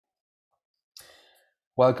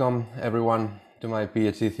Welcome everyone to my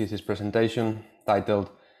PhD thesis presentation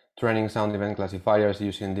titled Training Sound Event Classifiers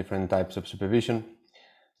Using Different Types of Supervision.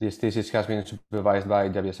 This thesis has been supervised by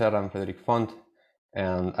Javier Serra and Frederic Font,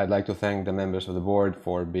 and I'd like to thank the members of the board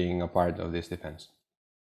for being a part of this defense.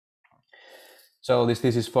 So this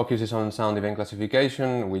thesis focuses on sound event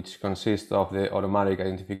classification, which consists of the automatic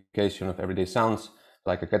identification of everyday sounds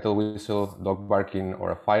like a kettle whistle, dog barking,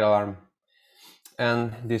 or a fire alarm.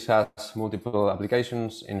 And this has multiple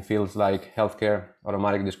applications in fields like healthcare,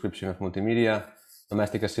 automatic description of multimedia,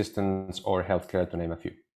 domestic assistance, or healthcare, to name a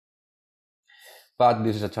few. But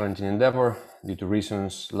this is a challenging endeavor due to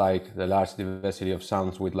reasons like the large diversity of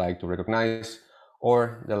sounds we'd like to recognize,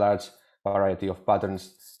 or the large variety of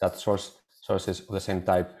patterns that sources of the same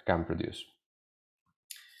type can produce.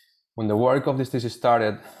 When the work of this thesis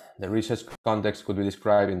started, the research context could be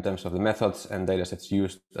described in terms of the methods and datasets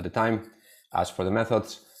used at the time. As for the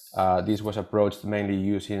methods, this was approached mainly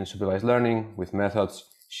using supervised learning, with methods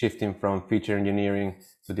shifting from feature engineering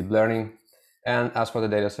to deep learning. And as for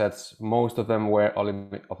the datasets, most of them were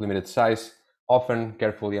of limited size, often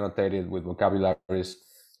carefully annotated with vocabularies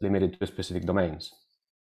limited to specific domains.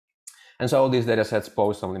 And so these datasets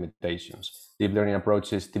pose some limitations. Deep learning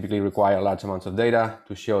approaches typically require large amounts of data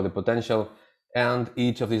to show the potential, and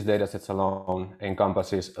each of these datasets alone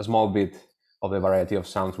encompasses a small bit of the variety of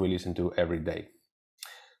sounds we listen to every day.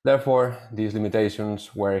 Therefore, these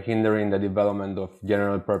limitations were hindering the development of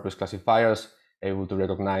general purpose classifiers able to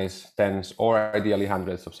recognize tens or ideally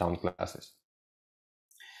hundreds of sound classes.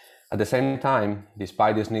 At the same time,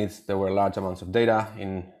 despite these needs, there were large amounts of data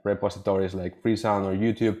in repositories like Freesound or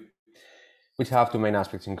YouTube, which have two main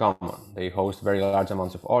aspects in common. They host very large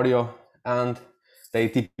amounts of audio, and they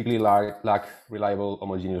typically lack reliable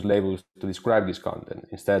homogeneous labels to describe this content.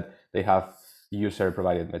 Instead, they have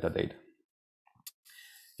user-provided metadata.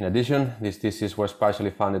 In addition, this thesis was partially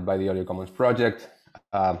funded by the Audio Commons project,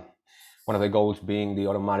 one of the goals being the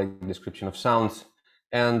automatic description of sounds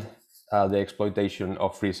and the exploitation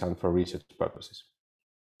of Freesound for research purposes.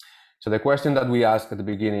 So the question that we asked at the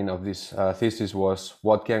beginning of this thesis was,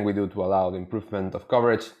 what can we do to allow the improvement of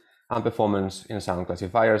coverage and performance in sound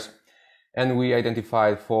classifiers? And we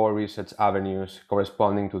identified 4 research avenues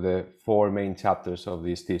corresponding to the 4 main chapters of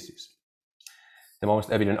this thesis. The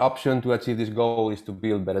most evident option to achieve this goal is to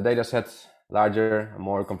build better datasets, larger and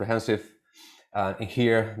more comprehensive. And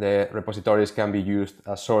here, the repositories can be used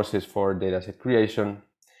as sources for dataset creation.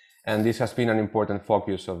 And this has been an important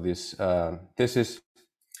focus of this thesis,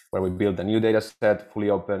 where we build a new dataset,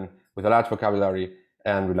 fully open, with a large vocabulary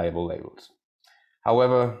and reliable labels.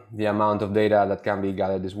 However, the amount of data that can be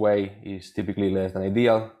gathered this way is typically less than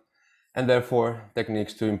ideal, and therefore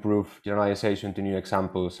techniques to improve generalization to new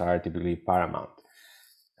examples are typically paramount.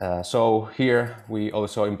 So here we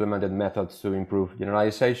also implemented methods to improve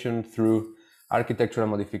generalization through architectural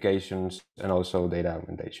modifications and also data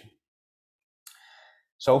augmentation.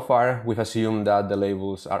 So far, we've assumed that the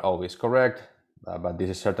labels are always correct, but this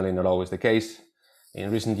is certainly not always the case. In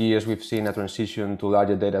recent years, we've seen a transition to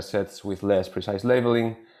larger datasets with less precise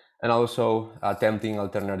labeling, and also a tempting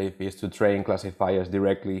alternative is to train classifiers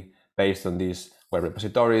directly based on these web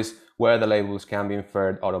repositories, where the labels can be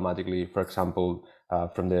inferred automatically, for example,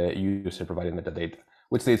 from the user-provided metadata,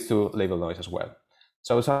 which leads to label noise as well.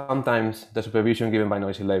 So sometimes the supervision given by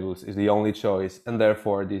noisy labels is the only choice, and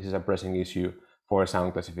therefore this is a pressing issue for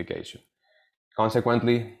sound classification.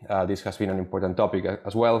 Consequently, this has been an important topic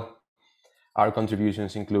as well. Our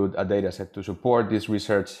contributions include a dataset to support this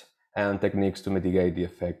research and techniques to mitigate the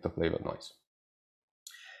effect of label noise.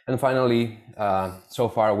 And finally, so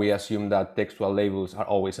far we assume that textual labels are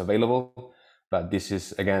always available, but this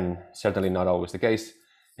is, again, certainly not always the case.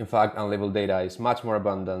 In fact, unlabeled data is much more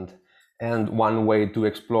abundant, and one way to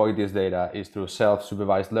exploit this data is through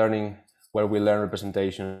self-supervised learning, where we learn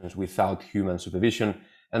representations without human supervision,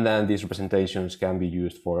 and then these representations can be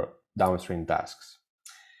used for downstream tasks.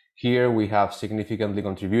 Here we have significantly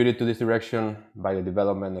contributed to this direction by the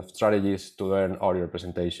development of strategies to learn audio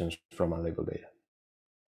representations from unlabeled data.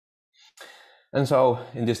 And so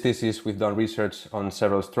in this thesis, we've done research on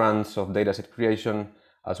several strands of dataset creation,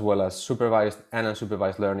 as well as supervised and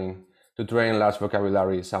unsupervised learning to train large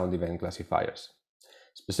vocabulary sound event classifiers.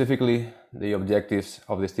 Specifically, the objectives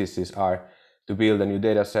of this thesis are to build a new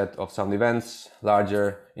dataset of sound events,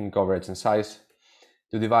 larger in coverage and size,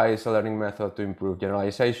 to devise a learning method to improve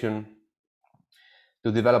generalization,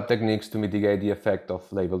 to develop techniques to mitigate the effect of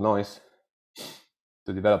label noise,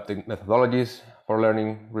 to develop the methodologies for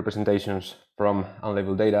learning representations from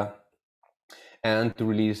unlabeled data, and to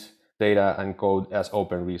release data and code as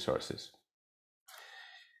open resources.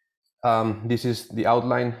 This is the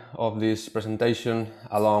outline of this presentation,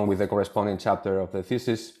 along with the corresponding chapter of the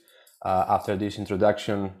thesis. After this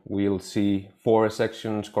introduction, we'll see 4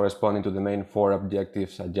 sections corresponding to the main 4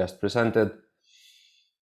 objectives I just presented.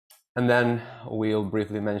 And then we'll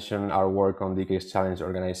briefly mention our work on the case challenge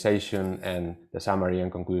organization and the summary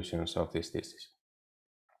and conclusions of this thesis.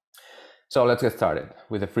 So let's get started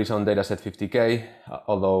with the Freesound dataset 50K,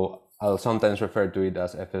 although I'll sometimes refer to it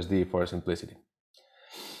as FSD for simplicity.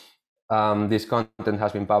 This content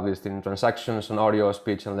has been published in Transactions on Audio,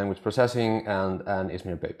 Speech and Language Processing and an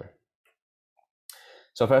ISMIR paper.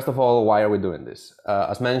 So first of all, why are we doing this?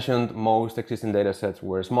 As mentioned, most existing datasets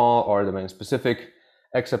were small or domain specific,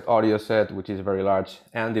 except audio set, which is very large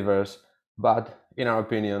and diverse, but in our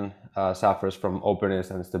opinion, suffers from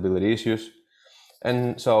openness and stability issues.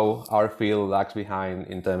 And so our field lags behind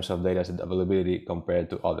in terms of dataset availability compared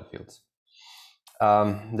to other fields.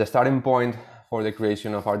 The starting point for the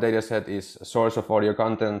creation of our dataset is a source of audio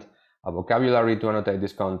content, a vocabulary to annotate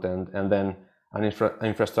this content, and then an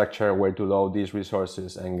infrastructure where to load these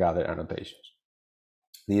resources and gather annotations.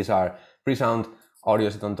 These are Freesound, Audio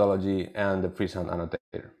Set Ontology, and the Freesound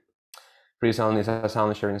Annotator. Freesound is a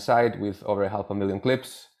sound sharing site with over 500,000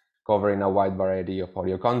 clips, covering a wide variety of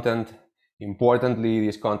audio content. Importantly,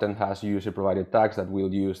 this content has user-provided tags that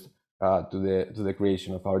we'll use to the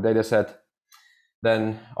creation of our dataset.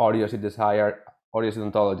 Then Audio Set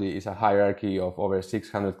Ontology is a hierarchy of over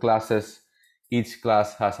 600 classes. Each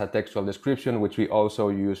class has a textual description, which we also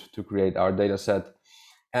use to create our dataset.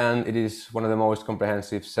 And it is one of the most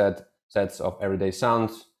comprehensive sets of everyday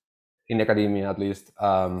sounds, in academia at least,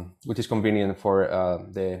 which is convenient for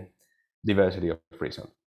the diversity of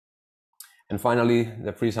Freesound. And finally,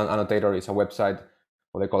 the Freesound Annotator is a website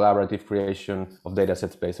for the collaborative creation of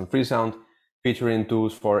datasets based on Freesound, featuring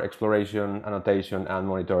tools for exploration, annotation, and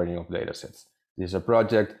monitoring of datasets. This is a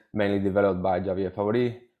project mainly developed by Javier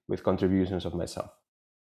Favori with contributions of myself.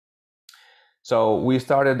 So we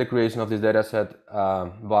started the creation of this dataset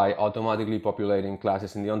by automatically populating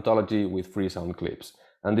classes in the ontology with Freesound clips.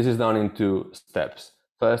 And this is done in 2 steps.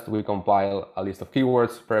 First, we compile a list of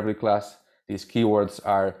keywords for every class. These keywords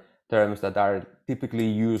are terms that are typically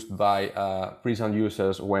used by Freesound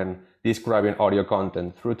users when describing audio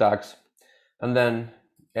content through tags. And then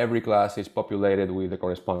every class is populated with the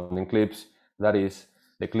corresponding clips, that is,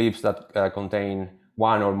 the clips that contain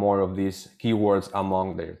one or more of these keywords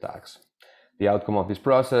among their tags. The outcome of this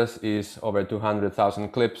process is over 200,000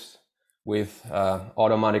 clips with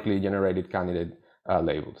automatically generated candidate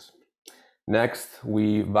labels. Next,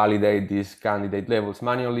 we validate these candidate labels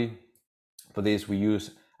manually. For this, we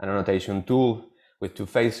use an annotation tool with 2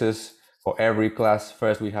 phases. For every class,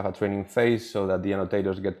 first we have a training phase so that the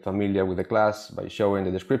annotators get familiar with the class by showing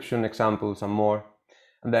the description, examples, and more.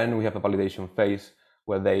 And then we have a validation phase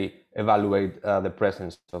where they evaluate the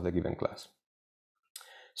presence of the given class.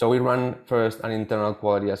 So we run first an internal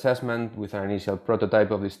quality assessment with an initial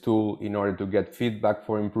prototype of this tool in order to get feedback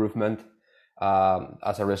for improvement.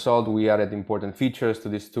 As a result, we added important features to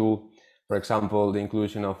this tool. For example, the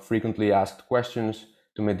inclusion of frequently asked questions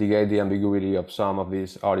to mitigate the ambiguity of some of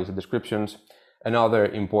these audio descriptions, and other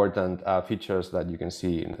important features that you can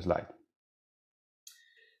see in the slide.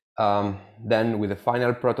 Then with the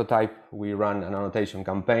final prototype, we ran an annotation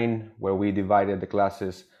campaign where we divided the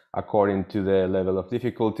classes according to the level of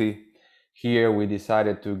difficulty. Here we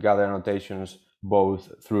decided to gather annotations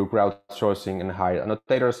both through crowdsourcing and hired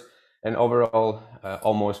annotators, and overall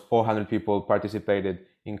almost 400 people participated,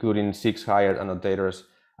 including 6 hired annotators,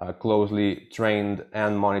 closely trained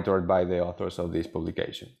and monitored by the authors of this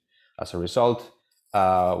publication. As a result,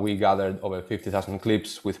 we gathered over 50,000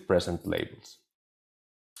 clips with present labels.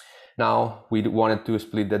 Now, we wanted to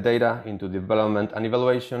split the data into development and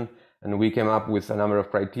evaluation, and we came up with a number of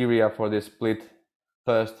criteria for this split.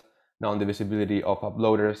 First, non-divisibility of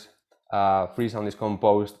uploaders. Freesound is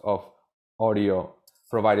composed of audio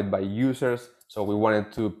provided by users, so we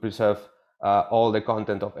wanted to preserve all the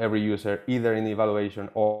content of every user, either in evaluation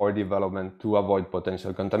or development, to avoid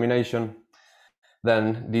potential contamination.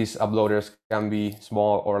 Then these uploaders can be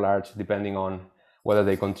small or large depending on whether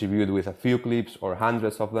they contribute with a few clips or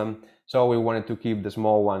hundreds of them. So we wanted to keep the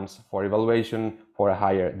small ones for evaluation for a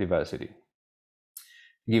higher diversity.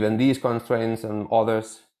 Given these constraints and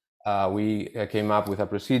others, we came up with a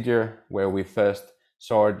procedure where we first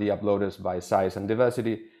sort the uploaders by size and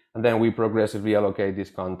diversity, and then we progressively allocate this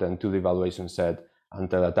content to the evaluation set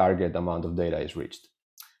until a target amount of data is reached.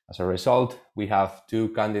 As a result, we have 2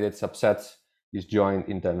 candidate subsets disjoint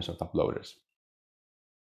in terms of uploaders.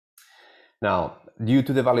 Now, due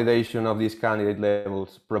to the validation of these candidate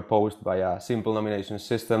labels proposed by a simple nomination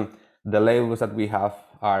system, the labels that we have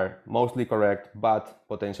are mostly correct, but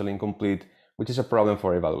potentially incomplete, which is a problem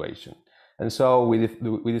for evaluation. And so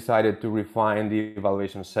we decided to refine the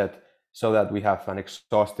evaluation set so that we have an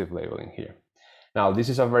exhaustive labeling here. Now, this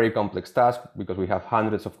is a very complex task because we have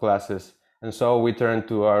hundreds of classes, and so we turn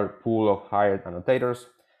to our pool of hired annotators,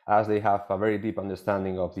 as they have a very deep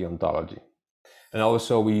understanding of the ontology. And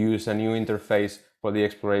also we use a new interface for the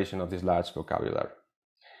exploration of this large vocabulary.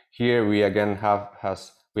 Here we again have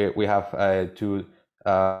two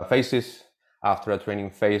phases. After a training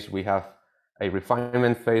phase, we have a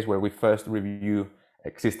refinement phase where we first review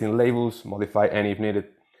existing labels, modify any if needed,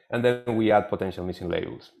 and then we add potential missing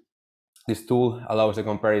labels. This tool allows a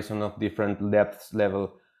comparison of different depth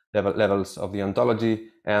levels of the ontology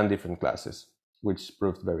and different classes, which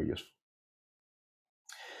proved very useful.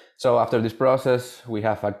 So after this process, we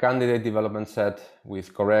have a candidate development set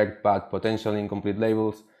with correct but potentially incomplete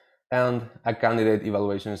labels, and a candidate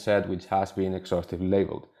evaluation set which has been exhaustively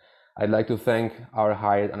labeled. I'd like to thank our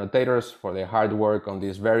hired annotators for their hard work on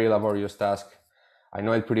this very laborious task. I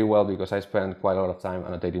know it pretty well because I spent quite a lot of time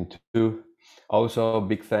annotating too. Also,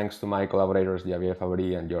 big thanks to my collaborators Javier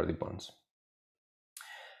Fabri and Jordi Pons.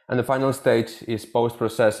 And the final stage is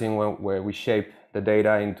post-processing, where we shape the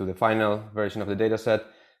data into the final version of the dataset.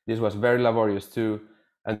 This was very laborious too,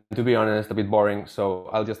 and to be honest, a bit boring, so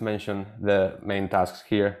I'll just mention the main tasks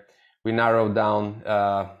here. We narrowed down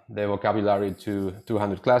the vocabulary to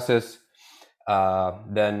 200 classes.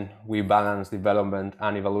 Then we balanced development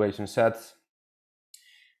and evaluation sets.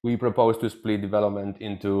 We proposed to split development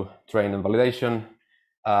into train and validation.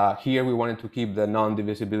 Here we wanted to keep the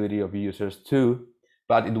non-divisibility of users too,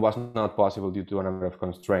 but it was not possible due to a number of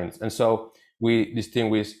constraints. And so we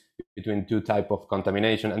distinguish between two types of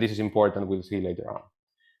contamination, and this is important, we'll see later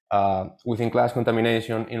on. Within class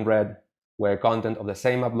contamination in red, where content of the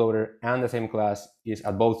same uploader and the same class is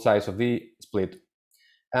at both sides of the split,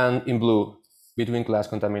 and in blue, between class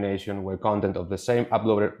contamination, where content of the same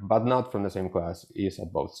uploader but not from the same class is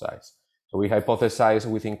at both sides. So we hypothesize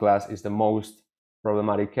within class is the most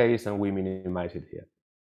problematic case, and we minimize it here.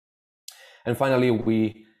 And finally,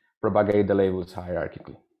 we propagate the labels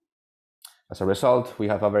hierarchically. As a result, we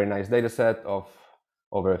have a very nice data set of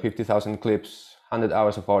over 50,000 clips, 100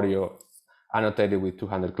 hours of audio, annotated with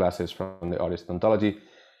 200 classes from the artist ontology,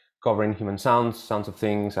 covering human sounds, sounds of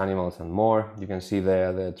things, animals, and more. You can see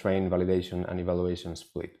there the train, validation, and evaluation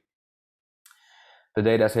split. The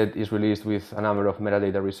dataset is released with a number of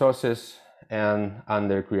metadata resources and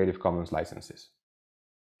under Creative Commons licenses.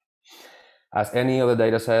 As any other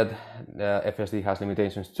dataset, the FSD has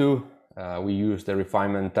limitations too. We use the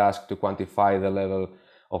refinement task to quantify the level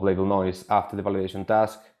of label noise after the validation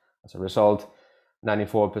task. As a result,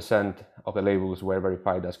 94% of the labels were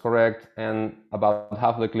verified as correct, and about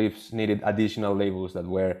half the clips needed additional labels that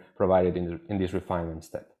were provided in this refinement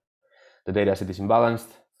step. The dataset is imbalanced.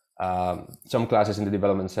 Some classes in the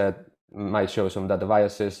development set might show some data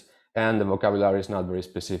biases, and the vocabulary is not very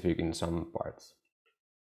specific in some parts.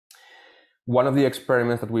 One of the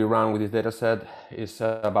experiments that we ran with this dataset is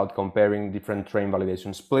about comparing different train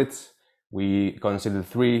validation splits. We considered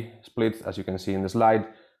 3 splits, as you can see in the slide.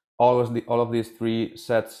 All of these 3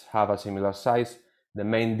 sets have a similar size. The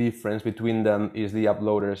main difference between them is the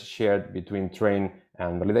uploaders shared between train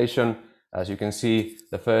and validation. As you can see,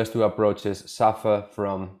 the first 2 approaches suffer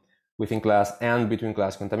from within class and between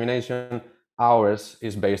class contamination. Ours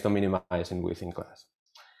is based on minimizing within class.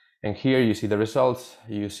 And here you see the results.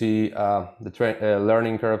 You see the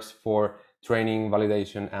learning curves for training,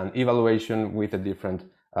 validation, and evaluation with the different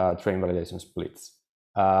train validation splits.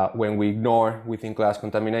 When we ignore within class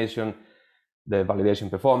contamination, the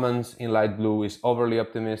validation performance in light blue is overly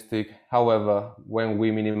optimistic. However, when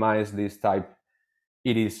we minimize this type,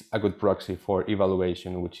 it is a good proxy for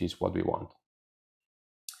evaluation, which is what we want.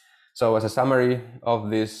 So as a summary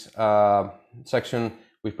of this section,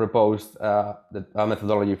 we've proposed a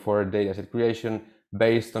methodology for dataset creation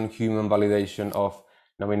based on human validation of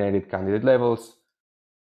nominated candidate labels,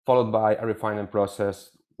 followed by a refinement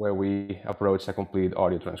process where we approach a complete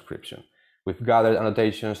audio transcription. We've gathered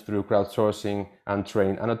annotations through crowdsourcing and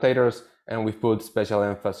trained annotators, and we've put special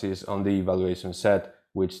emphasis on the evaluation set,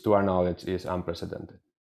 which to our knowledge is unprecedented.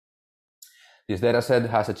 This dataset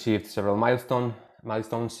has achieved several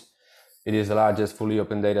milestones. It is the largest fully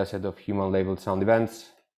open dataset of human labeled sound events.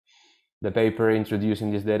 The paper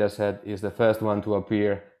introducing this dataset is the first one to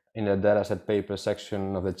appear in the dataset paper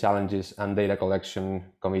section of the Challenges and Data Collection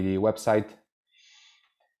Committee website.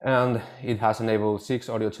 And it has enabled 6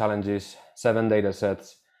 audio challenges, 7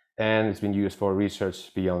 datasets, and it's been used for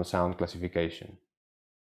research beyond sound classification.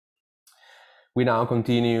 We now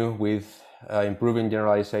continue with improving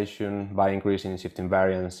generalization by increasing shift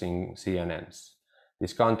invariance in CNNs.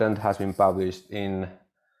 This content has been published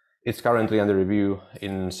it's currently under review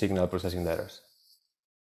in Signal Processing Letters.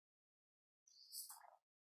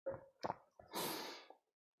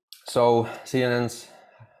 So CNNs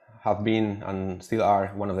have been and still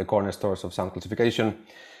are one of the cornerstones of sound classification.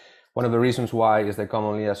 One of the reasons why is the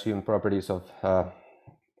commonly assumed properties of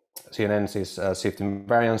CNNs is shift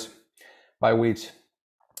invariance, by which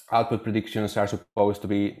output predictions are supposed to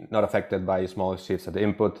be not affected by small shifts at the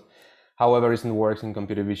input. However, recent works in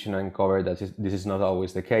computer vision uncovered that this is not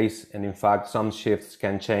always the case, and in fact some shifts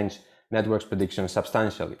can change networks predictions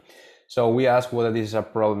substantially. So we ask whether this is a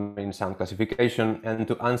problem in sound classification, and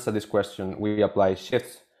to answer this question we apply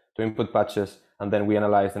shifts to input patches, and then we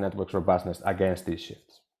analyze the network's robustness against these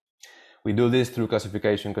shifts. We do this through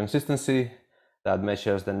classification consistency that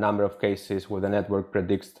measures the number of cases where the network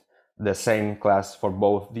predicts the same class for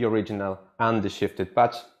both the original and the shifted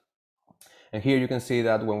patch. And here you can see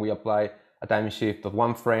that when we apply a time shift of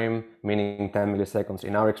 1 frame, meaning 10 milliseconds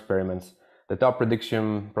in our experiments, the top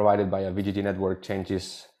prediction provided by a VGG network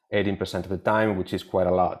changes 18% of the time, which is quite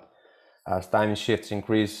a lot. As time shifts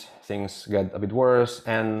increase, things get a bit worse,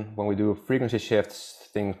 and when we do frequency shifts,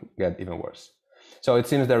 things get even worse. So it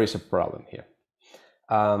seems there is a problem here.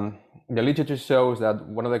 The literature shows that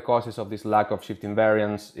one of the causes of this lack of shift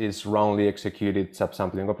invariance is wrongly executed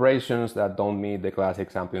subsampling operations that don't meet the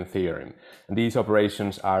classic sampling theorem. And these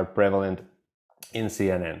operations are prevalent in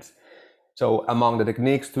CNNs. So among the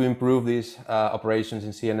techniques to improve these operations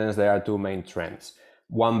in CNNs, there are two main trends.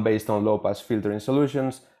 One based on low-pass filtering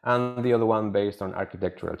solutions, and the other one based on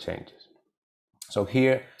architectural changes. So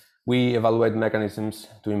here we evaluate mechanisms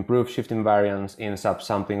to improve shift invariance in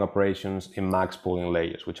subsampling operations in max pooling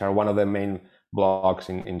layers, which are one of the main blocks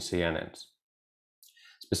in CNNs.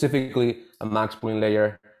 Specifically, a max pooling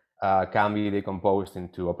layer can be decomposed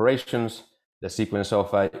into operations, the sequence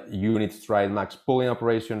of a unit stride max pooling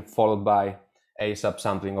operation followed by a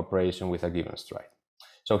subsampling operation with a given stride.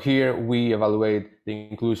 So here we evaluate the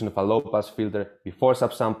inclusion of a low-pass filter before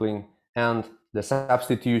subsampling and the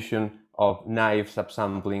substitution of naive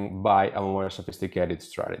subsampling by a more sophisticated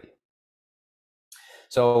strategy.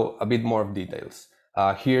 So a bit more of details.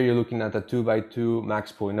 Here you're looking at a 2x2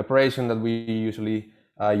 max pooling operation that we usually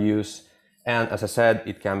use. And as I said,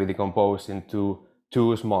 it can be decomposed into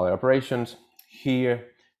two smaller operations. Here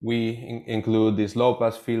we include this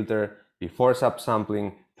low-pass filter before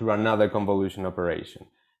subsampling through another convolution operation.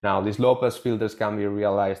 Now, these low-pass filters can be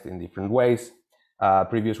realized in different ways.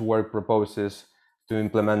 Previous work proposes to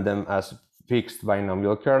implement them as fixed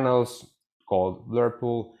binomial kernels called blur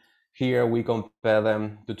pool. Here we compare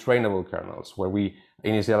them to trainable kernels, where we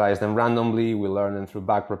initialize them randomly, we learn them through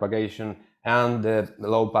backpropagation, and the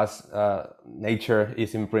low-pass nature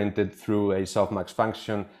is imprinted through a softmax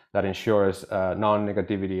function that ensures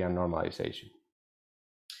non-negativity and normalization.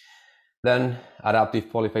 Then adaptive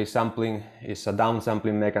polyphase sampling is a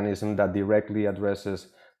downsampling mechanism that directly addresses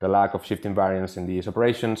the lack of shift invariance in these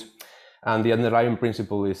operations. And the underlying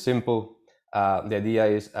principle is simple. The idea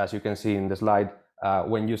is, as you can see in the slide,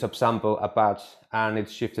 when you subsample a patch and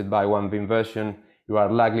it's shifted by one bin version, you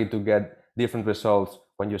are likely to get different results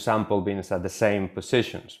when you sample bins at the same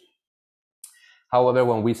positions. However,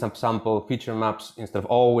 when we subsample feature maps, instead of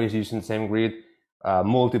always using the same grid,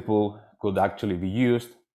 multiple could actually be used.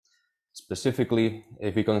 Specifically,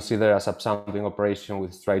 if we consider a subsampling operation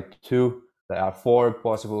with stride 2, there are 4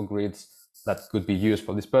 possible grids that could be used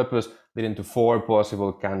for this purpose, leading to 4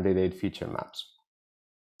 possible candidate feature maps.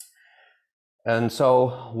 And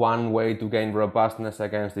so one way to gain robustness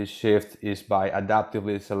against this shift is by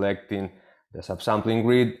adaptively selecting the subsampling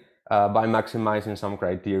grid by maximizing some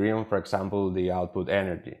criterion, for example, the output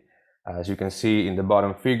energy. As you can see in the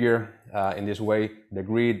bottom figure, in this way, the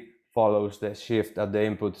grid follows the shift at the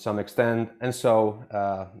input to some extent, and so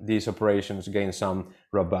these operations gain some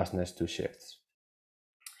robustness to shifts.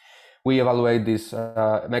 We evaluate these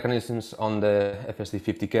mechanisms on the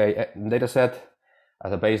FSD50K dataset.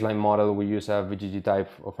 As a baseline model, we use a VGG type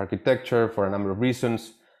of architecture for a number of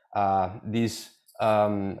reasons. This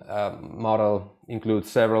model includes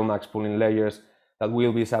several max pooling layers that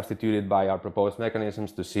will be substituted by our proposed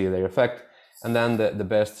mechanisms to see their effect. And then the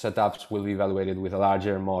best setups will be evaluated with a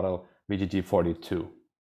larger model, VGG42.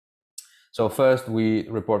 So first, we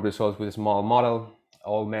report results with a small model.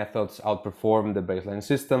 All methods outperform the baseline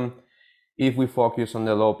system. If we focus on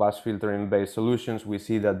the low-pass filtering-based solutions, we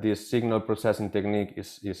see that this signal processing technique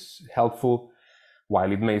is helpful.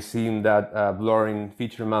 While it may seem that blurring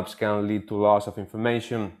feature maps can lead to loss of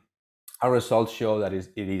information, our results show that it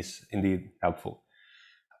is indeed helpful.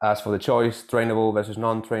 As for the choice, trainable versus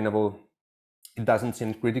non-trainable, It doesn't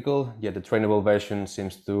seem critical, yet the trainable version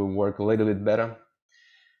seems to work a little bit better.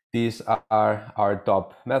 These are our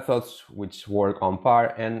top methods, which work on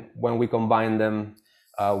par, and when we combine them,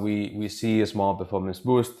 we see a small performance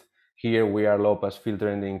boost. Here we are low-pass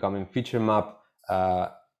filtering the incoming feature map,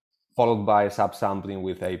 followed by subsampling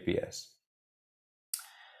with APS.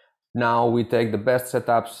 Now we take the best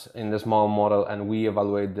setups in the small model and we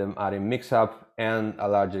evaluate them at a mix-up and a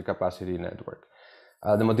larger capacity network.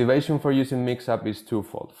 The motivation for using mix-up is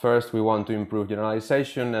twofold. First, we want to improve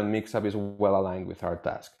generalization, and mix-up is well aligned with our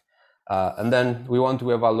task. And then we want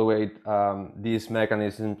to evaluate these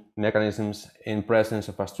mechanisms in presence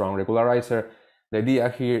of a strong regularizer. The idea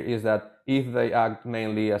here is that if they act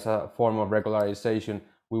mainly as a form of regularization,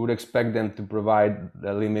 we would expect them to provide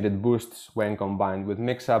the limited boosts when combined with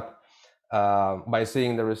mix-up. By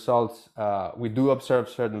seeing the results, we do observe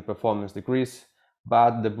certain performance decrease,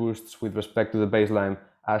 but the boosts with respect to the baseline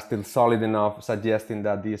are still solid enough, suggesting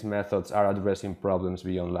that these methods are addressing problems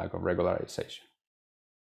beyond lack of regularization.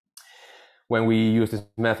 When we use these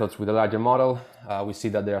methods with a larger model, we see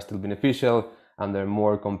that they are still beneficial under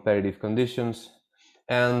more competitive conditions.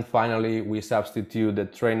 And finally, we substitute the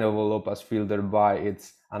trainable low-pass filter by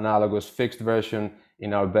its analogous fixed version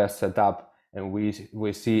in our best setup, and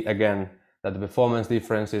we see again that the performance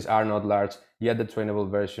differences are not large, yet the trainable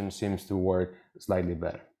version seems to work slightly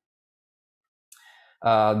better.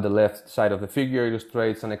 The left side of the figure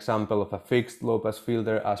illustrates an example of a fixed low-pass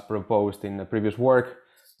filter as proposed in the previous work.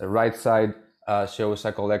 The right side shows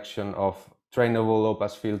a collection of trainable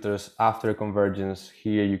low-pass filters after convergence.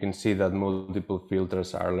 Here you can see that multiple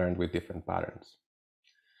filters are learned with different patterns.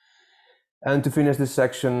 And to finish this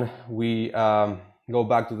section, we go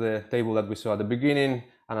back to the table that we saw at the beginning,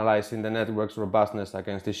 analyzing the network's robustness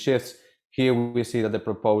against the shifts. Here we see that the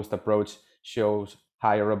proposed approach shows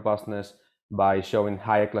higher robustness by showing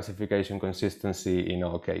higher classification consistency in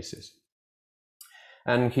all cases.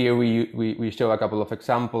 And here we show a couple of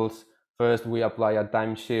examples. First, we apply a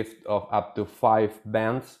time shift of up to 5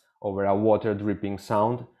 bands over a water dripping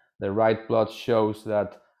sound. The right plot shows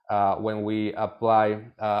that when we apply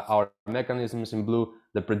our mechanisms in blue,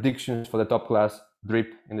 the predictions for the top class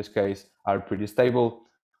drip, in this case, are pretty stable.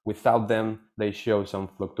 Without them, they show some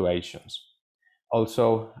fluctuations.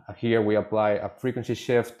 Also, here we apply a frequency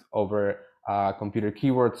shift over a computer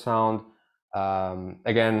keyword sound.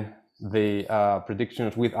 Again, the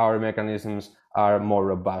predictions with our mechanisms are more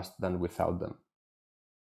robust than without them.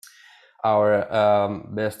 Our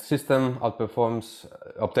best system obtains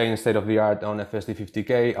state-of-the-art on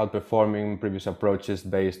FSD50K, outperforming previous approaches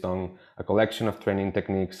based on a collection of training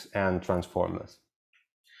techniques and transformers.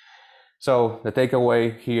 So the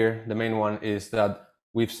takeaway here, the main one, is that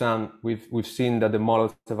we've seen that the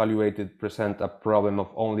models evaluated present a problem of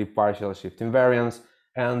only partial shift invariance,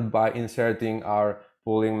 and by inserting our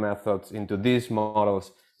pooling methods into these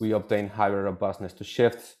models, we obtain higher robustness to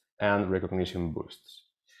shifts and recognition boosts.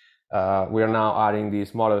 We are now adding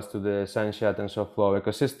these models to the Sentia TensorFlow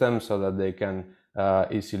ecosystem so that they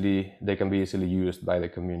can be easily used by the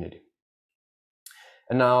community.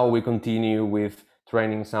 And now we continue with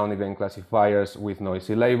training sound event classifiers with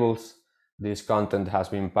noisy labels. This content has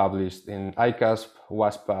been published in ICASP,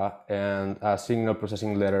 WASPA, and a signal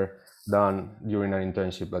processing letter done during an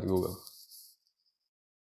internship at Google.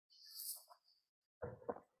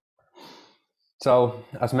 So,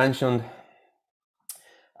 as mentioned,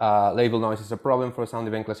 label noise is a problem for sound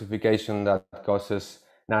event classification that causes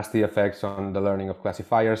nasty effects on the learning of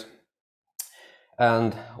classifiers.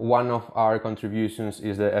 And one of our contributions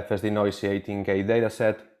is the FSD Noisy 18K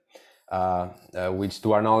dataset, which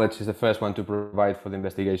to our knowledge is the first one to provide for the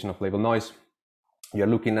investigation of label noise. You're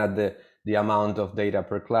looking at the amount of data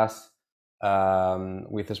per class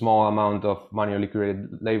with a small amount of manually created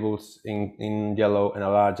labels in yellow and a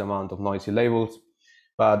large amount of noisy labels.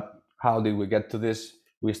 But how did we get to this?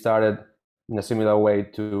 We started in a similar way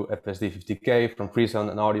to FSD50K from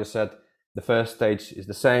Freesound and audio set. The first stage is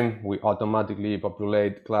the same. We automatically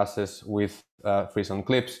populate classes with Freesound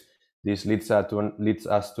clips. This leads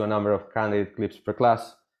us to a number of candidate clips per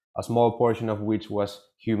class, a small portion of which was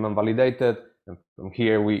human validated. And from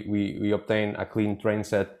here, we obtain a clean train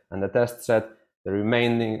set and a test set. The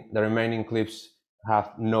remaining clips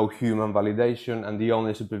have no human validation, and the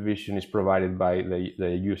only supervision is provided by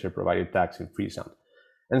the user-provided tags in Freesound.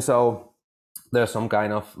 And so there's some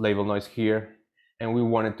kind of label noise here, and we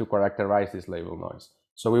wanted to characterize this label noise.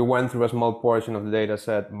 So we went through a small portion of the data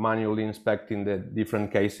set, manually inspecting the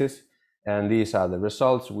different cases, and these are the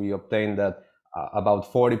results. We obtained that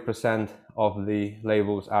about 40% of the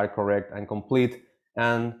labels are correct and complete,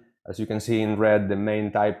 and as you can see in red, the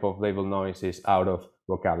main type of label noise is out of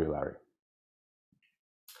vocabulary.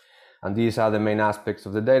 And these are the main aspects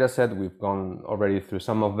of the dataset. We've gone already through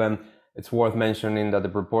some of them. It's worth mentioning that the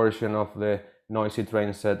proportion of the noisy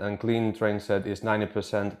train set and clean train set is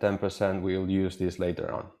 90%, 10%. We'll use this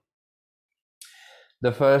later on.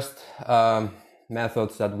 The first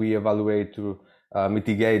methods that we evaluate to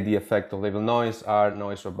mitigate the effect of label noise are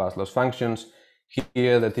noise robust loss functions.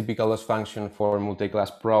 Here, the typical loss function for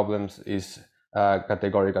multi-class problems is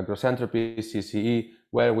categorical cross entropy, CCE,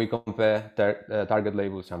 where we compare target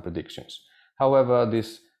labels and predictions. However,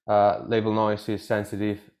 this label noise is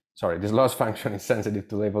sensitive, this loss function is sensitive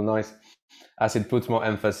to label noise, as it puts more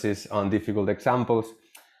emphasis on difficult examples.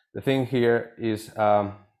 The thing here is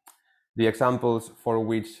the examples for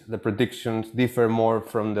which the predictions differ more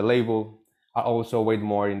from the label are also weighed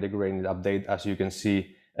more in the gradient update, as you can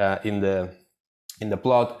see in the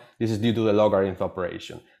plot. This is due to the logarithm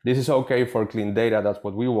operation. This is okay for clean data, that's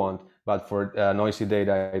what we want, but for noisy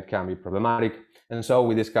data it can be problematic. And so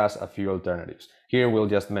we discuss a few alternatives. Here we'll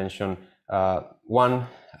just mention one.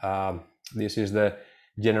 This is the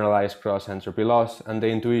generalized cross entropy loss, and the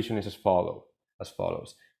intuition is as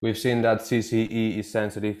follows. We've seen that CCE is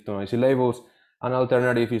sensitive to noisy labels. An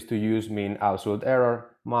alternative is to use mean absolute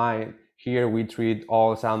error. Here we treat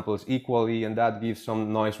all samples equally, and that gives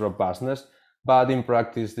some noise robustness. But in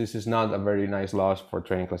practice, this is not a very nice loss for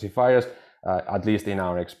training classifiers, at least in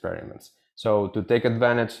our experiments. So to take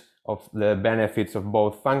advantage of the benefits of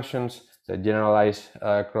both functions, the generalized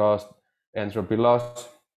cross entropy loss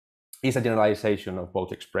is a generalization of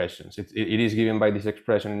both expressions. It is given by this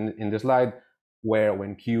expression in the slide, where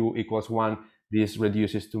when Q equals 1, this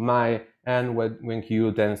reduces to mi, and when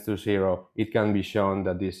Q tends to 0, it can be shown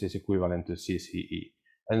that this is equivalent to CCE.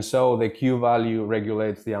 And so the Q value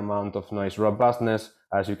regulates the amount of noise robustness,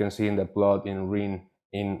 as you can see in the plot in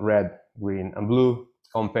red, green, and blue,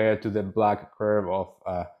 compared to the black curve of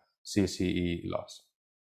CCE loss.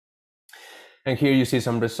 And here you see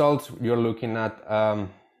some results. You're looking at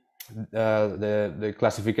the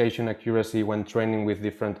classification accuracy when training with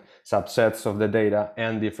different subsets of the data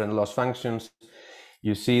and different loss functions.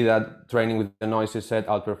 You see that training with the noisy set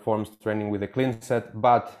outperforms training with the clean set,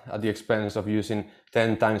 but at the expense of using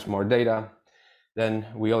 10 times more data. Then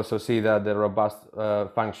we also see that the robust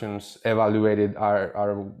functions evaluated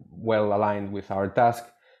are well aligned with our task,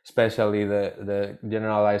 especially the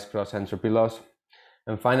generalized cross entropy loss.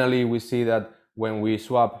 And finally, we see that when we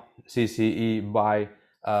swap CCE by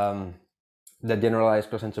the generalized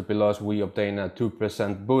cross entropy loss, we obtain a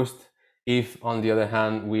 2% boost. If, on the other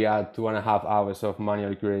hand, we add 2.5 hours of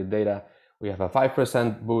manually curated data, we have a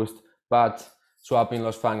 5% boost, but swapping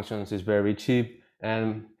loss functions is very cheap,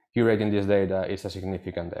 and curating this data is a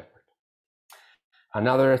significant effort.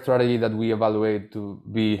 Another strategy that we evaluate to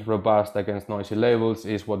be robust against noisy labels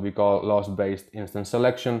is what we call loss-based instance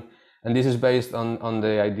selection. And this is based on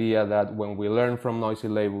the idea that when we learn from noisy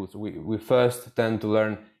labels, we first tend to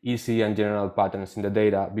learn easy and general patterns in the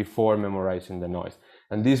data before memorizing the noise.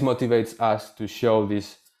 And this motivates us to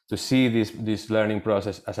see this learning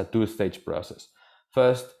process as a two-stage process.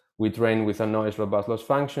 First, we train with a noise robust loss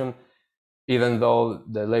function, even though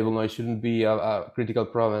the label noise shouldn't be a critical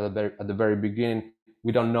problem at the very beginning.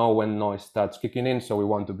 We don't know when noise starts kicking in, so we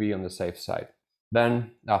want to be on the safe side.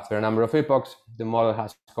 Then, after a number of epochs, the model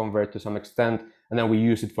has converged to some extent, and then we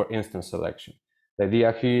use it for instance selection. The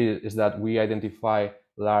idea here is that we identify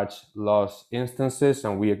large loss instances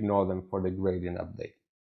and we ignore them for the gradient update.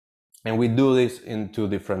 And we do this in two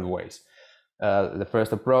different ways. The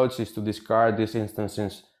first approach is to discard these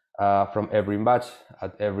instances from every batch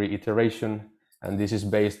at every iteration, and this is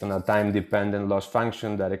based on a time-dependent loss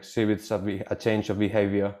function that exhibits a change of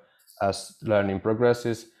behavior as learning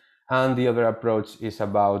progresses. And the other approach is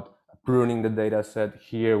about pruning the data set.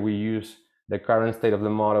 Here we use the current state of the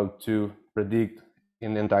model to predict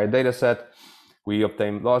in the entire data set. We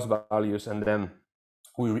obtain loss values, and then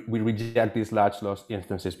we reject these large loss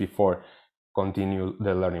instances before continue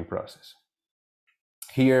the learning process.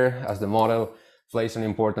 Here, as the model plays an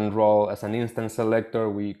important role as an instance selector,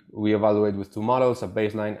 we evaluate with two models, a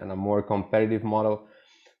baseline and a more competitive model.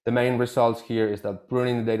 The main results here is that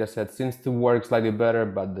pruning the dataset seems to work slightly better,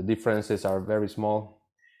 but the differences are very small.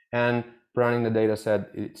 And pruning the dataset,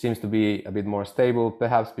 it seems to be a bit more stable,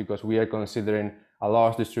 perhaps because we are considering a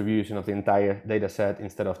loss distribution of the entire dataset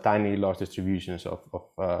instead of tiny loss distributions of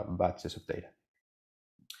batches of data.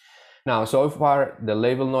 Now, so far, the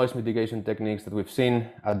label noise mitigation techniques that we've seen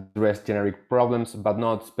address generic problems, but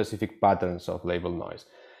not specific patterns of label noise.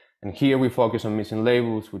 And here we focus on missing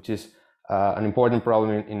labels, which is an important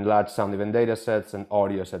problem in large sound event data sets and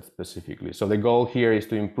audio sets specifically. So the goal here is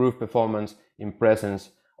to improve performance in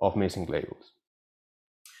presence of missing labels.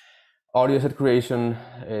 Audio set creation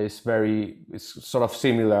is sort of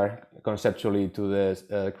similar conceptually to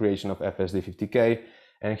the creation of FSD50K.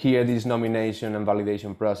 And here these nomination and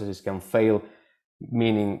validation processes can fail,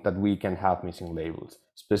 meaning that we can have missing labels.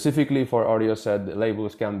 Specifically for audio set, the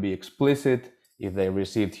labels can be explicit if they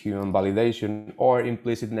received human validation, or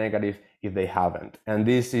implicit negative if they haven't. And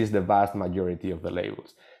this is the vast majority of the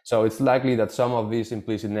labels. So it's likely that some of these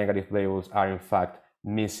implicit negative labels are in fact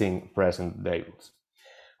missing present labels.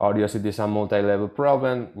 Audio set is a multi-level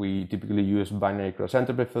problem. We typically use binary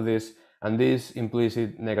cross-entropy for this, and these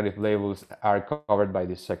implicit negative labels are covered by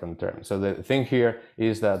this second term. So the thing here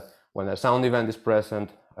is that when a sound event is present,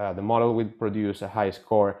 the model will produce a high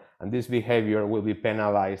score, and this behavior will be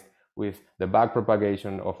penalized with the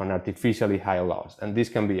backpropagation of an artificially high loss, and this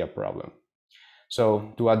can be a problem.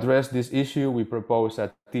 So to address this issue, we propose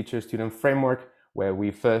a teacher-student framework where we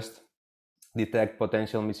first detect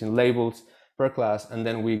potential missing labels per class, and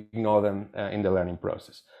then we ignore them in the learning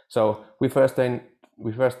process. So we first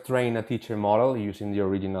train a teacher model using the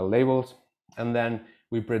original labels, and then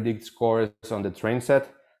we predict scores on the train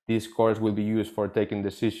set. These scores will be used for taking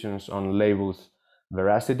decisions on labels'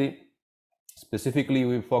 veracity. Specifically,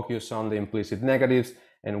 we focus on the implicit negatives,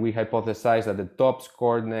 and we hypothesize that the top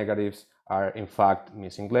scored negatives are in fact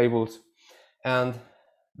missing labels, and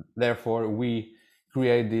therefore we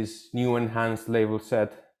create this new enhanced label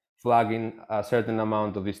set flagging a certain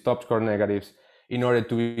amount of these top score negatives in order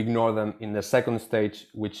to ignore them in the second stage,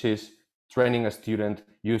 which is training a student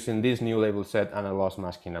using this new label set and a loss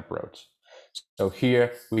masking approach. So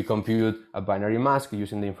here we compute a binary mask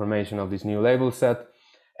using the information of this new label set,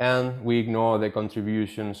 and we ignore the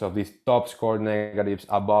contributions of these top scored negatives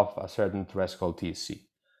above a certain threshold TC.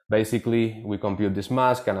 Basically, we compute this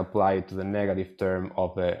mask and apply it to the negative term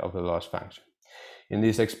of the loss function. In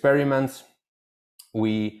these experiments,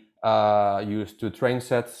 we use two train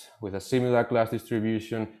sets with a similar class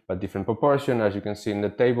distribution but different proportion, as you can see in the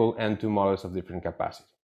table, and two models of different capacity.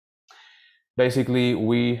 Basically,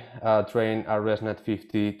 we train a ResNet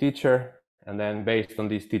 50 teacher, and then based on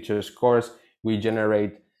these teacher scores, we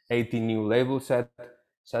generate 80 new label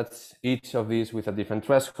sets, each of these with a different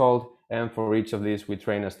threshold, and for each of these we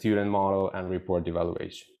train a student model and report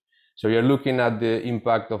evaluation. So you're looking at the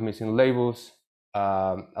impact of missing labels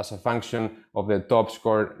as a function of the top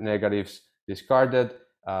score negatives discarded,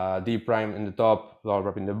 D prime in the top, lower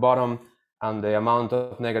rep in the bottom, and the amount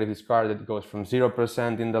of negative discarded goes from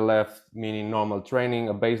 0% in the left, meaning normal training,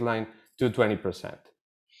 a baseline, to 20%.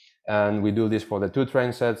 And we do this for the two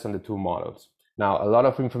train sets and the two models. Now, a lot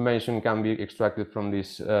of information can be extracted from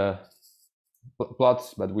these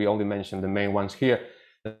plots, but we only mention the main ones here.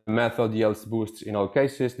 The method yields boosts in all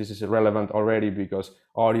cases. This is relevant already because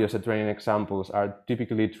audio set training examples are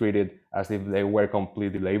typically treated as if they were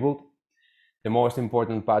completely labeled. The most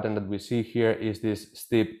important pattern that we see here is this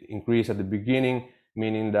steep increase at the beginning,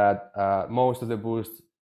 meaning that most of the boost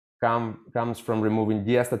comes from removing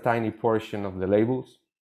just a tiny portion of the labels.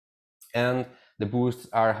 And the boosts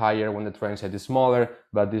are higher when the train set is smaller,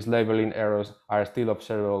 but these labeling errors are still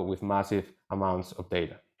observable with massive amounts of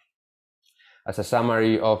data. As a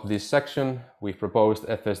summary of this section, we've proposed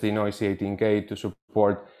FSD Noisy 18K to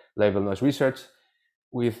support label noise research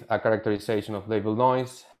with a characterization of label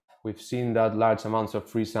noise. We've seen that large amounts of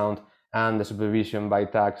Freesound and the supervision by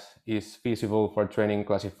tags is feasible for training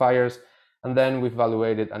classifiers. And then we've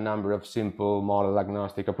evaluated a number of simple model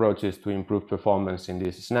agnostic approaches to improve performance in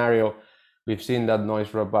this scenario. We've seen that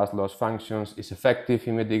noise robust loss functions is effective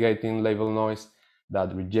in mitigating label noise,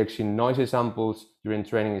 that rejection noisy samples during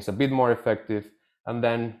training is a bit more effective, and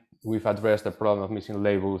then we've addressed the problem of missing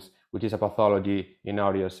labels, which is a pathology in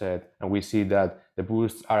audio set, and we see that the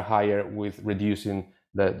boosts are higher with reducing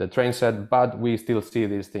the train set, but we still see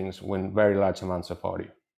these things when very large amounts of audio.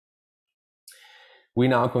 We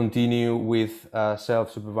now continue with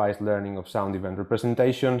self-supervised learning of sound event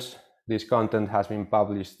representations. This content has been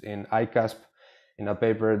published in ICASP in a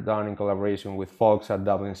paper done in collaboration with folks at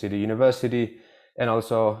Dublin City University and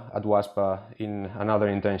also at WASPA in another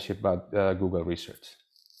internship at Google Research.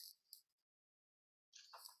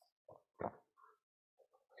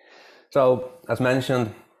 So, as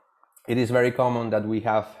mentioned, it is very common that we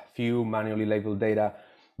have few manually labeled data,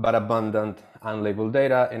 but abundant unlabeled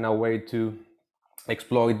data, and a way to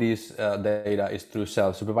exploit this data is through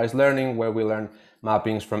self-supervised learning, where we learn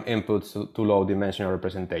mappings from inputs to low-dimensional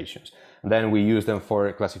representations. And then we use them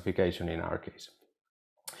for classification in our case.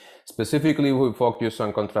 Specifically, we focus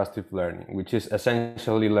on contrastive learning, which is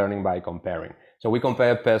essentially learning by comparing. So we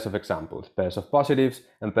compare pairs of examples, pairs of positives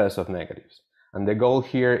and pairs of negatives. And the goal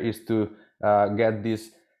here is to get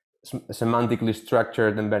these semantically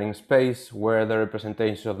structured embedding space where the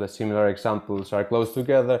representations of the similar examples are close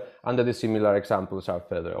together and the dissimilar examples are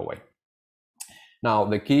further away. Now,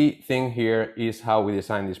 the key thing here is how we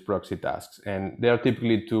design these proxy tasks, and there are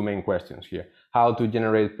typically two main questions here: how to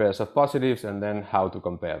generate pairs of positives and then how to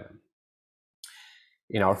compare them.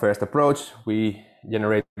 In our first approach, we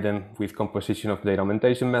generate them with composition of data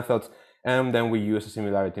augmentation methods, and then we use a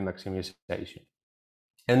similarity maximization.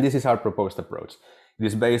 And this is our proposed approach. It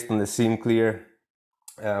is based on the SimClear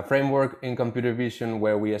framework in computer vision,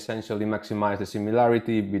 where we essentially maximize the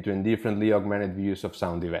similarity between differently augmented views of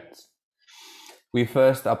sound events. We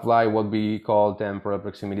first apply what we call temporal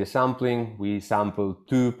proximity sampling. We sample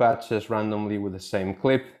two patches randomly with the same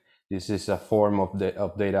clip. This is a form of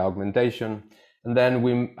data augmentation. And then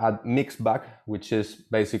we add mixback, which is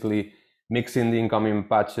basically mixing the incoming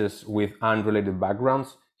patches with unrelated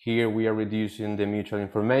backgrounds. Here we are reducing the mutual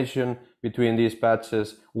information between these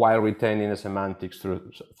patches while retaining the semantics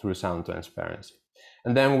through sound transparency.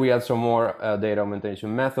 And then we add some more data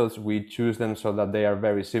augmentation methods. We choose them so that they are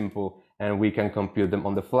very simple and we can compute them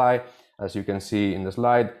on the fly. As you can see in the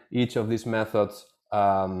slide, each of these methods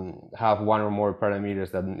have one or more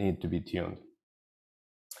parameters that need to be tuned.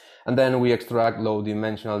 And then we extract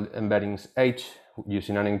low-dimensional embeddings H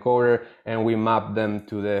using an encoder, and we map them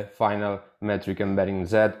to the final metric embedding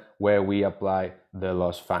Z, where we apply the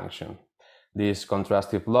loss function. This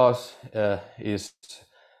contrastive loss is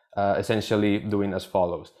essentially doing as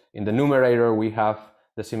follows. In the numerator, we have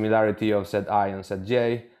the similarity of Zi and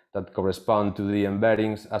Zj that correspond to the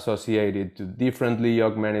embeddings associated to differently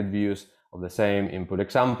augmented views of the same input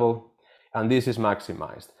example, and this is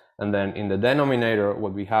maximized. And then in the denominator,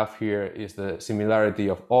 what we have here is the similarity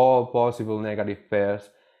of all possible negative pairs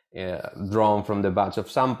drawn from the batch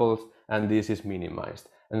of samples, and this is minimized.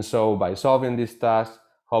 And so by solving this task,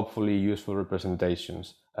 hopefully useful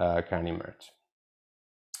representations can emerge.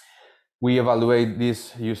 We evaluate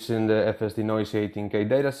this using the FSD Noisy 18K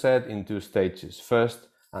dataset in two stages. First,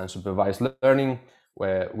 unsupervised learning,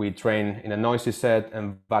 where we train in a noisy set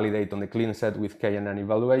and validate on the clean set with KNN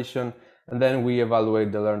evaluation. And then we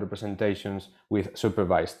evaluate the learned representations with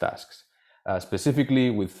supervised tasks, specifically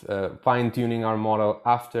with fine-tuning our model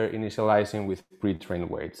after initializing with pre-trained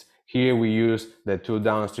weights. Here we use the two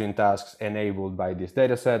downstream tasks enabled by this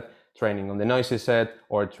dataset, training on the noisy set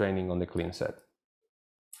or training on the clean set.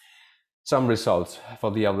 Some results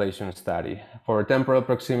for the ablation study. For temporal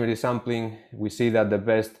proximity sampling, we see that the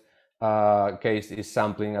best case is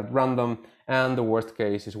sampling at random, and the worst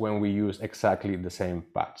case is when we use exactly the same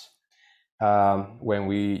patch. When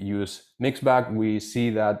we use mixback, we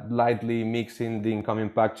see that lightly mixing the incoming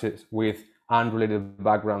patches with unrelated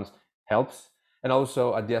backgrounds helps, and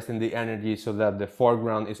also adjusting the energy so that the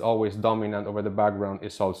foreground is always dominant over the background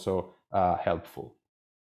is also helpful.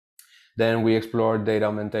 Then we explore data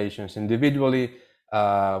augmentations individually.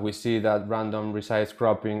 We see that random resize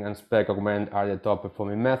cropping and spec augment are the top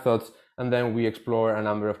performing methods, and then we explore a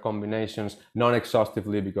number of combinations,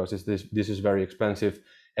 non-exhaustively because this is very expensive,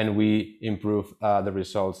 and we improve the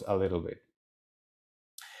results a little bit.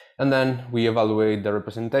 And then we evaluate the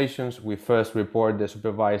representations. We first report the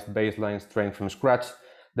supervised baselines trained from scratch.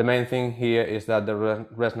 The main thing here is that the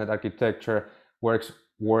ResNet architecture works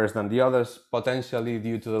worse than the others, potentially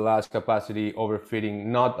due to the large capacity overfitting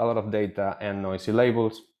not a lot of data and noisy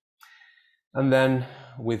labels. And then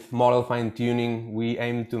with model fine-tuning, we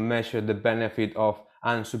aim to measure the benefit of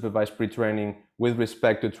unsupervised pre-training with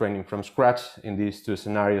respect to training from scratch in these two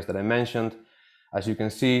scenarios that I mentioned. As you can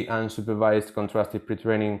see, unsupervised contrastive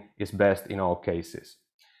pre-training is best in all cases.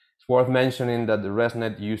 It's worth mentioning that the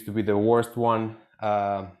ResNet used to be the worst one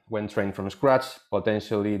when trained from scratch,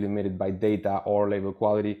 potentially limited by data or label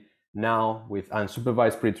quality. Now, with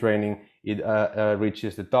unsupervised pre-training, it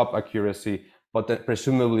reaches the top accuracy, but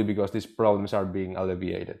presumably because these problems are being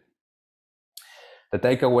alleviated. The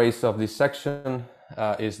takeaways of this section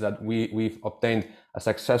is that we've obtained a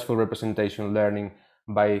successful representation learning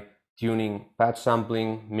by tuning patch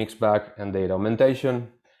sampling, mixback, and data augmentation.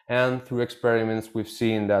 And through experiments, we've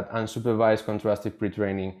seen that unsupervised contrastive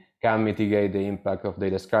pre-training can mitigate the impact of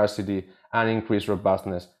data scarcity and increase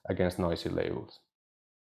robustness against noisy labels.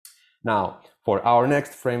 Now, for our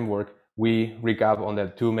next framework, we recap on the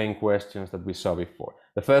two main questions that we saw before.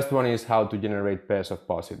 The first one is how to generate pairs of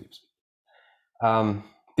positives.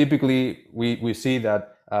 Typically, we see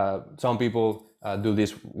that some people do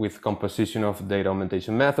this with composition of data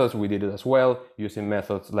augmentation methods. We did it as well, using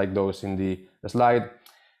methods like those in the slide.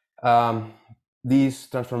 These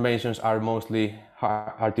transformations are mostly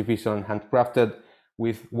artificial and handcrafted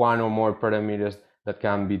with one or more parameters that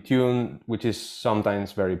can be tuned, which is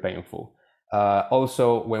sometimes very painful.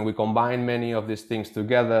 Also, when we combine many of these things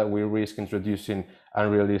together, we risk introducing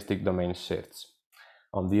unrealistic domain shifts.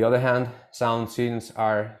 On the other hand, sound scenes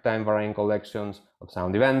are time-varying collections of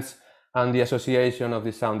sound events, and the association of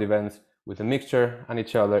these sound events with a mixture and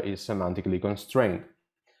each other is semantically constrained.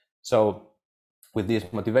 So, with this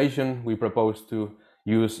motivation, we propose to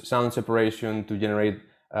use sound separation to generate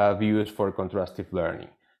views for contrastive learning.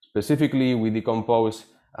 Specifically, we decompose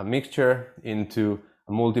a mixture into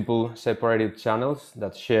multiple separated channels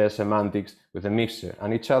that share semantics with the mixture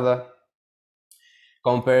and each other.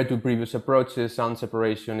 Compared to previous approaches, sound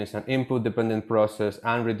separation is an input-dependent process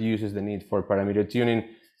and reduces the need for parameter tuning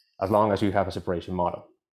as long as you have a separation model.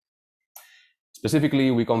 Specifically,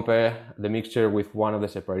 we compare the mixture with one of the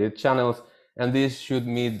separated channels, and this should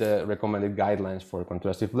meet the recommended guidelines for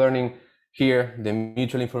contrastive learning. Here, the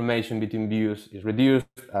mutual information between views is reduced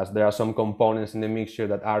as there are some components in the mixture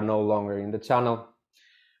that are no longer in the channel.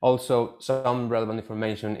 Also, some relevant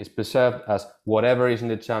information is preserved as whatever is in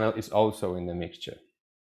the channel is also in the mixture.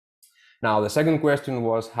 Now, the second question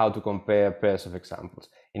was how to compare pairs of examples.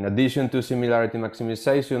 In addition to similarity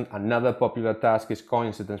maximization, another popular task is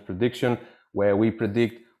coincidence prediction, where we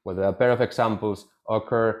predict whether a pair of examples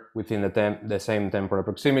occur within the same temporal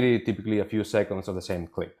proximity, typically a few seconds of the same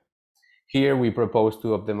clip. Here, we propose to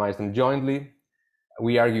optimize them jointly.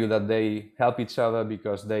 We argue that they help each other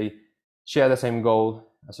because they share the same goal,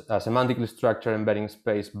 a semantically structured embedding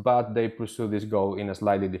space, but they pursue this goal in a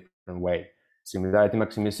slightly different way. Similarity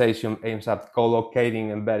maximization aims at co-locating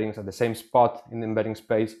embeddings at the same spot in the embedding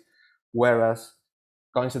space, whereas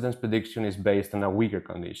coincidence prediction is based on a weaker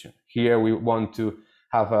condition. Here we want to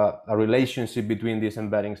have a relationship between these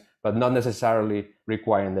embeddings, but not necessarily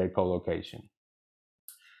requiring their co-location.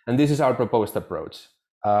 And this is our proposed approach.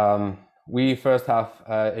 We first have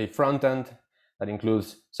a front end that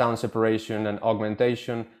includes sound separation and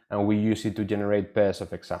augmentation, and we use it to generate pairs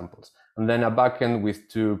of examples. And then a backend with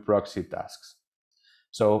two proxy tasks.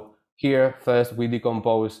 So here, first we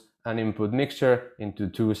decompose an input mixture into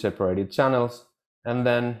two separated channels, and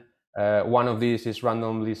then one of these is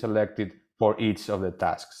randomly selected for each of the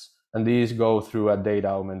tasks. And these go through a data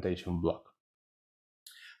augmentation block.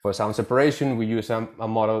 For sound separation, we use a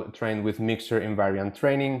model trained with mixture invariant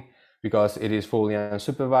training because it is fully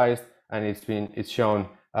unsupervised, and it's shown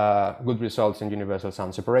good results in universal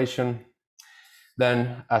sound separation.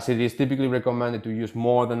 Then, as it is typically recommended to use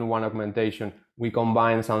more than one augmentation, we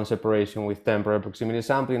combine sound separation with temporal proximity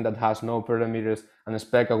sampling that has no parameters and a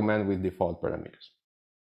spec augment with default parameters.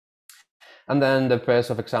 And then the pairs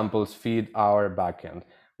of examples feed our backend.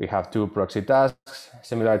 We have two proxy tasks,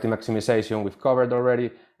 similarity maximization we've covered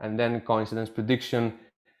already, and then coincidence prediction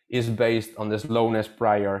is based on the slowness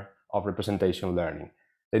prior of representation learning.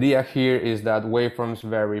 The idea here is that waveforms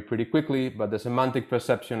vary pretty quickly, but the semantic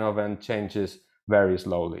perception of them changes very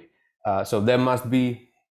slowly. So there must be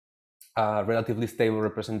a relatively stable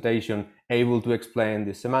representation able to explain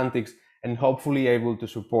the semantics and hopefully able to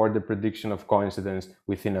support the prediction of coincidence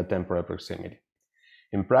within a temporal proximity.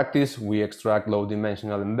 In practice, we extract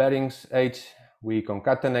low-dimensional embeddings H, we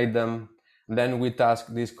concatenate them, then we task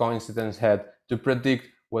this coincidence head to predict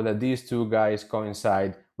whether these two guys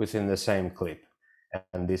coincide within the same clip.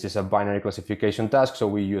 And this is a binary classification task, so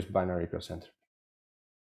we use binary cross-entropy.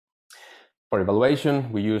 For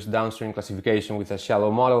evaluation, we use downstream classification with a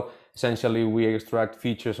shallow model. Essentially, we extract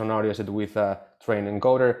features on audio set with a trained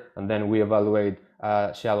encoder, and then we evaluate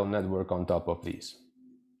a shallow network on top of these.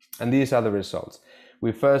 And these are the results.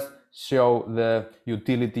 We first show the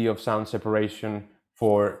utility of sound separation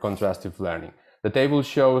for contrastive learning. The table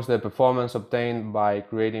shows the performance obtained by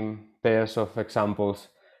creating pairs of examples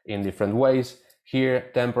in different ways. Here,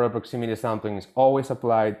 temporal proximity sampling is always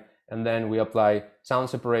applied, and then we apply sound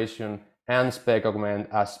separation and spec augment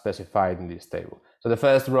as specified in this table. So the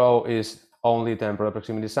first row is only temporal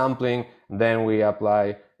proximity sampling, then we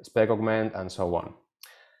apply spec augment and so on.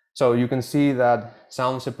 So you can see that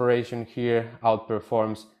sound separation here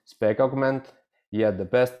outperforms spec augment, yet the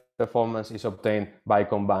best performance is obtained by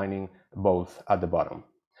combining both at the bottom.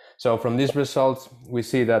 So from these results, we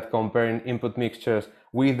see that comparing input mixtures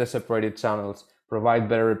with the separated channels provide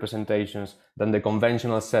better representations than the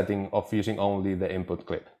conventional setting of using only the input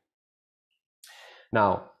clip.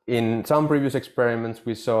 Now, in some previous experiments,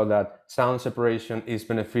 we saw that sound separation is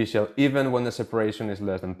beneficial even when the separation is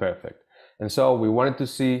less than perfect. And so we wanted to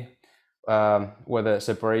see whether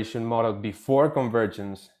separation model before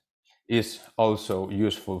convergence is also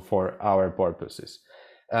useful for our purposes.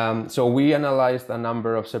 So we analyzed a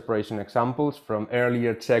number of separation examples from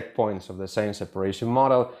earlier checkpoints of the same separation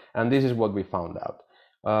model, and this is what we found out.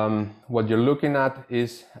 What you're looking at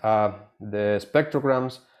is the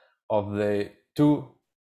spectrograms of the 2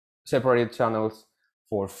 separated channels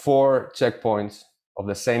for 4 checkpoints of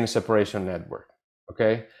the same separation network,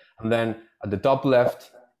 okay? And then at the top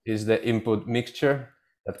left is the input mixture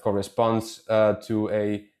that corresponds to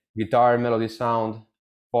a guitar melody sound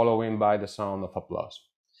following by the sound of applause.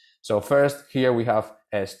 So first here we have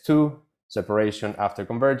S2, separation after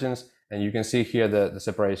convergence, and you can see here the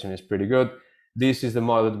separation is pretty good. This is the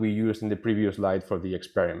model that we used in the previous slide for the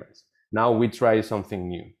experiments. Now we try something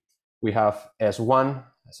new. We have S1,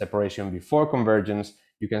 separation before convergence.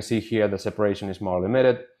 You can see here the separation is more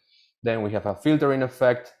limited. Then we have a filtering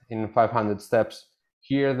effect in 500 steps.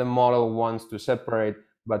 Here the model wants to separate,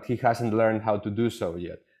 but he hasn't learned how to do so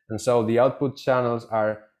yet. And so the output channels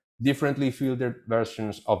are differently filtered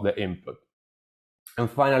versions of the input. And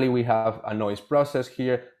finally, we have a noise process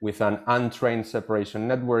here with an untrained separation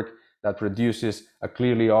network that produces a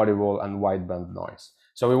clearly audible and wideband noise.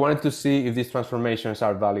 So we wanted to see if these transformations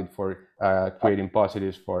are valid for creating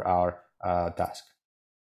positives for our task.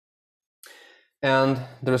 And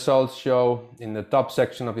the results show in the top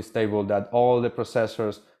section of this table that all the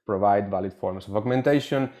processors provide valid forms of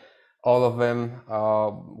augmentation. All of them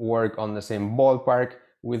work on the same ballpark,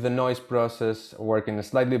 with the noise process working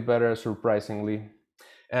slightly better, surprisingly.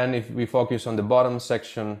 And if we focus on the bottom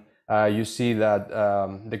section, you see that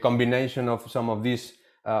the combination of some of these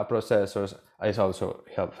processors is also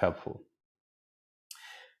helpful.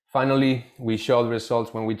 Finally, we showed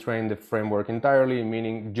results when we trained the framework entirely,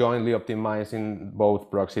 meaning jointly optimizing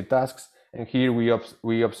both proxy tasks. And here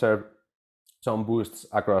we observe some boosts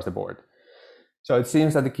across the board. So it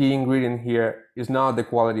seems that the key ingredient here is not the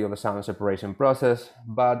quality of the sound separation process,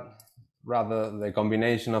 but rather the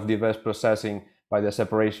combination of diverse processing by the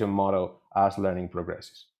separation model as learning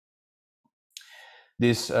progresses.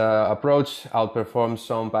 This approach outperforms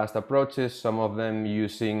some past approaches, some of them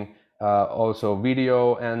using also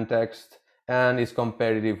video and text, and is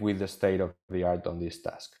competitive with the state of the art on this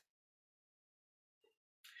task.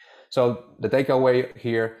 So the takeaway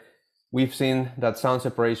here, we've seen that sound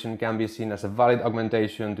separation can be seen as a valid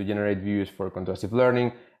augmentation to generate views for contrastive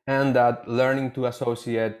learning, and that learning to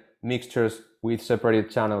associate mixtures with separated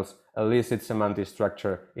channels elicits semantic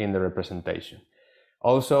structure in the representation.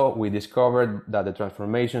 Also, we discovered that the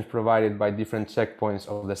transformations provided by different checkpoints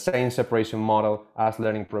of the same separation model as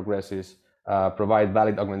learning progresses provide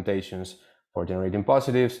valid augmentations for generating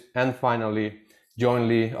positives. And finally,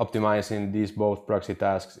 jointly optimizing these both proxy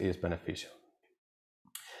tasks is beneficial.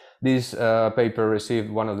 This paper received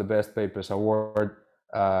one of the Best Papers award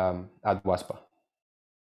at WASPA.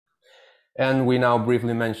 And we now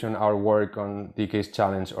briefly mention our work on DK's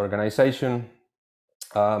challenge organization.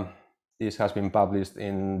 This has been published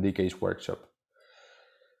in DK's workshop.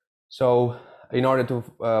 So in order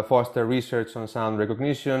to foster research on sound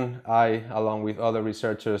recognition, I, along with other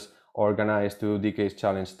researchers, organized 2 DK's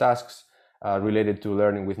challenge tasks related to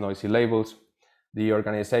learning with noisy labels. The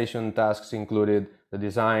organization tasks included the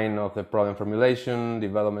design of the problem formulation,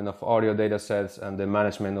 development of audio datasets, and the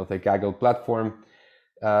management of the Kaggle platform.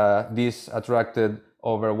 This attracted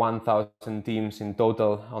over 1,000 teams in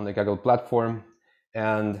total on the Kaggle platform,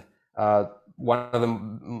 and one of the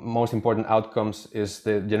most important outcomes is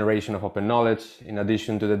the generation of open knowledge. In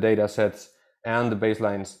addition to the data sets and the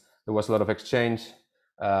baselines, there was a lot of exchange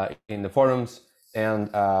in the forums, and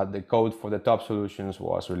the code for the top solutions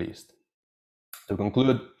was released. To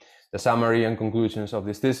conclude, the summary and conclusions of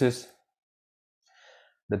this thesis: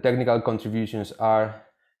 the technical contributions are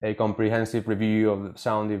a comprehensive review of the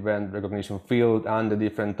sound event recognition field and the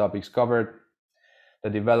different topics covered, the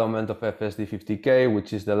development of FSD50K,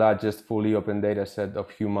 which is the largest fully open dataset of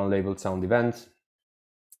human labeled sound events,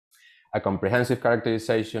 a comprehensive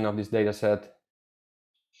characterization of this dataset,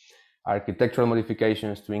 architectural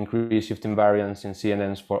modifications to increase shift invariance in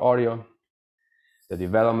CNNs for audio, the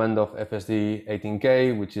development of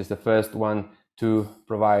FSD18K, which is the first one to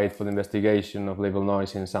provide for the investigation of label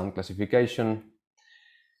noise in sound classification,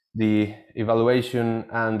 the evaluation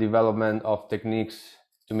and development of techniques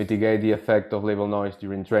to mitigate the effect of label noise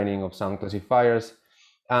during training of sound classifiers,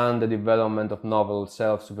 and the development of novel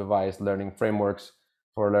self-supervised learning frameworks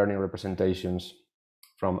for learning representations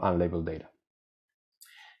from unlabeled data.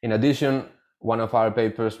 In addition, one of our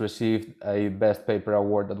papers received a Best Paper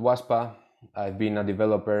award at WASPA. I've been a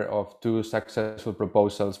developer of 2 successful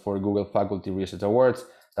proposals for Google Faculty Research Awards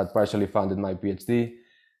that partially funded my PhD.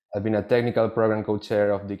 I've been a technical program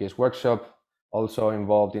co-chair of DK's workshop, also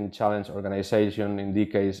involved in challenge organization in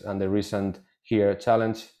DK's and the recent HERE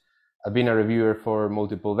challenge. I've been a reviewer for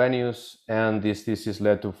multiple venues, and this thesis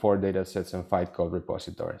led to 4 datasets and 5 code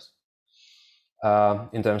repositories.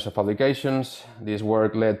 In terms of publications, this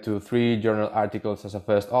work led to 3 journal articles as a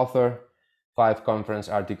first author, 5 conference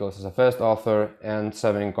articles as a first author, and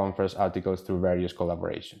 7 conference articles through various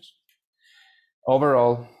collaborations.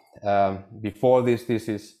 Overall, before this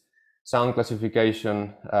thesis, sound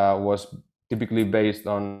classification was typically based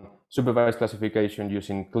on supervised classification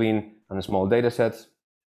using clean and small datasets.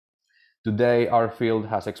 Today, our field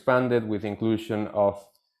has expanded with inclusion of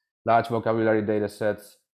large vocabulary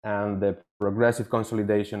datasets and the progressive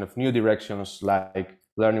consolidation of new directions like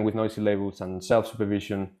learning with noisy labels and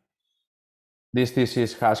self-supervision. This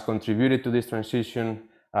thesis has contributed to this transition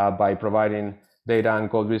by providing data and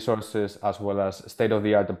code resources, as well as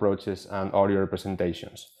state-of-the-art approaches and audio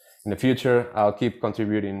representations. In the future, I'll keep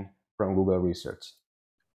contributing from Google Research.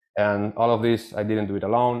 And all of this, I didn't do it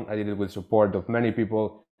alone. I did it with support of many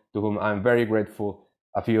people to whom I'm very grateful.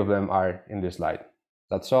 A few of them are in this slide.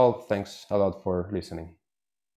 That's all. Thanks a lot for listening.